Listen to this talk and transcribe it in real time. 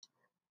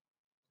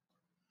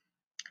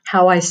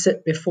how I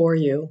sit before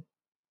you.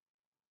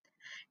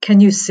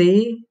 Can you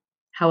see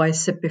how I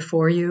sit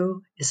before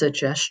you is a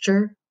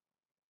gesture?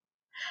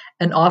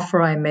 An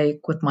offer I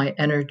make with my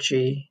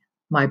energy,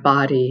 my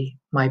body,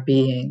 my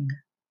being.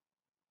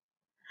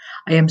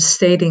 I am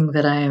stating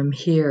that I am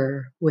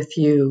here with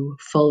you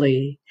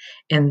fully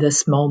in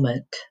this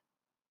moment.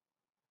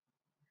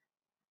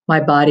 My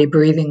body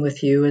breathing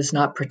with you is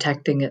not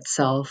protecting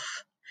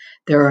itself.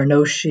 There are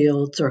no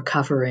shields or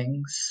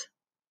coverings.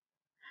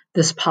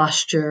 This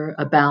posture,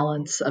 a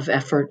balance of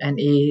effort and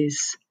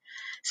ease,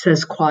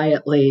 says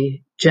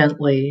quietly,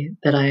 gently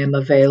that I am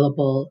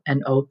available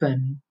and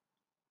open.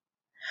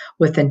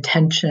 With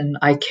intention,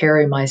 I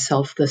carry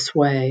myself this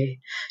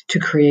way to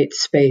create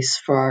space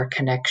for our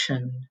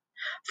connection,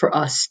 for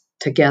us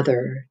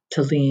together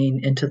to lean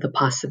into the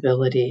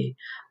possibility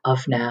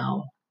of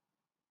now.